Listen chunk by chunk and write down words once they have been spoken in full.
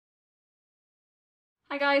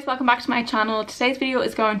Hi guys, welcome back to my channel. Today's video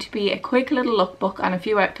is going to be a quick little lookbook on a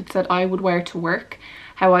few outfits that I would wear to work.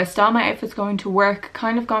 How I style my outfits going to work,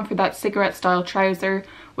 kind of gone for that cigarette style trouser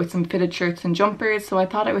with some fitted shirts and jumpers. So I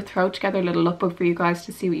thought I would throw together a little lookbook for you guys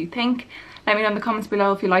to see what you think. Let me know in the comments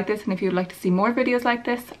below if you like this and if you'd like to see more videos like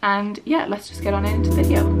this. And yeah, let's just get on into the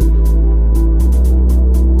video.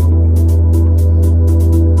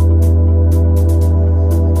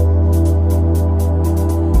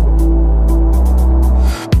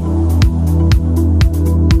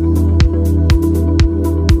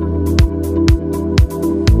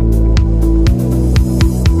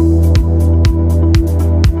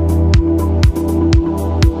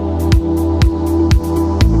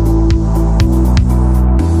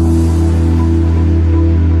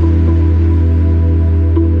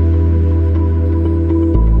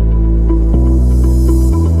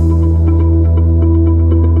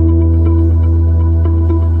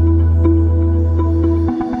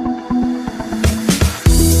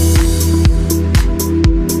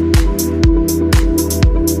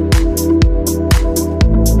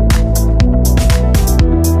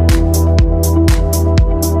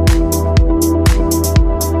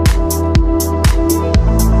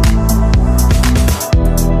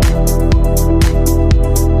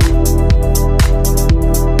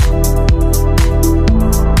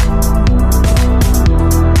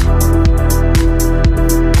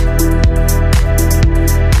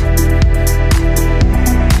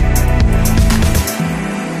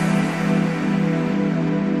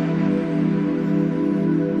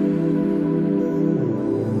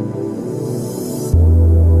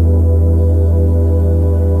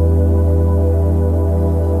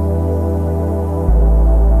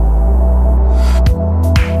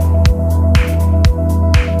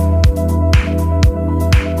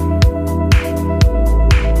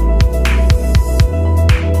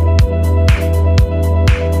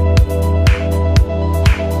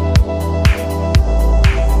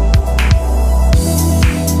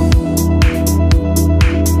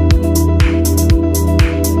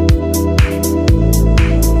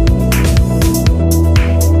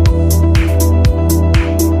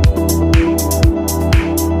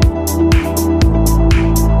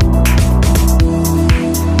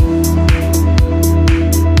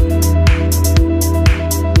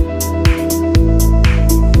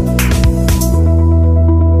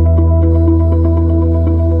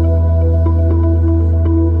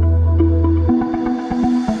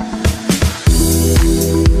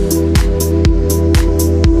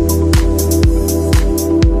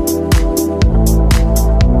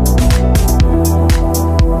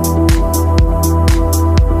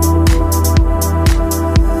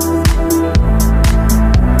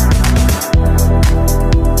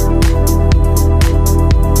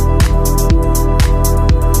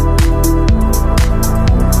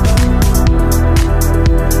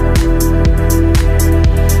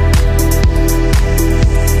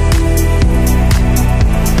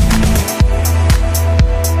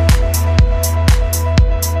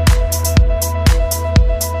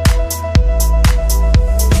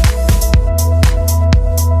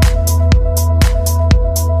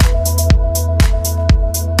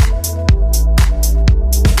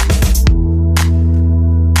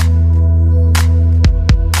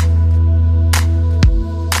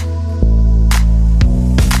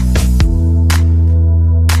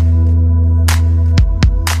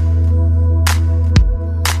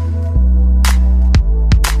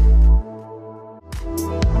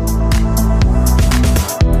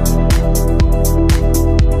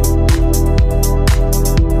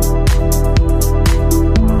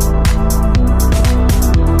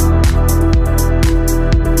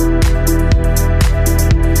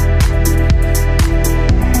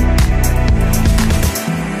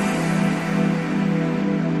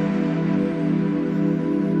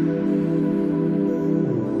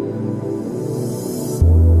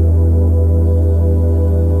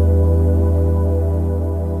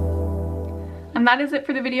 And that is it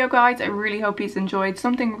for the video, guys. I really hope you enjoyed.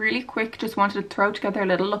 Something really quick, just wanted to throw together a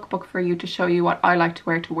little lookbook for you to show you what I like to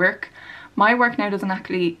wear to work. My work now doesn't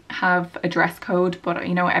actually have a dress code, but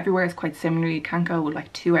you know, everywhere is quite similar. You can't go with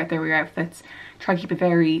like two out there outfits. Try to keep it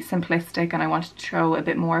very simplistic, and I wanted to show a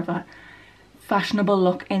bit more of a fashionable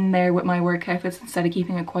look in there with my work outfits instead of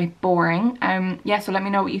keeping it quite boring. Yeah, so let me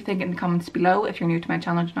know what you think in the comments below. If you're new to my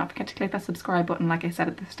channel, do not forget to click that subscribe button like I said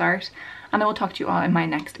at the start, and I will talk to you all in my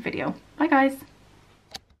next video. Bye guys.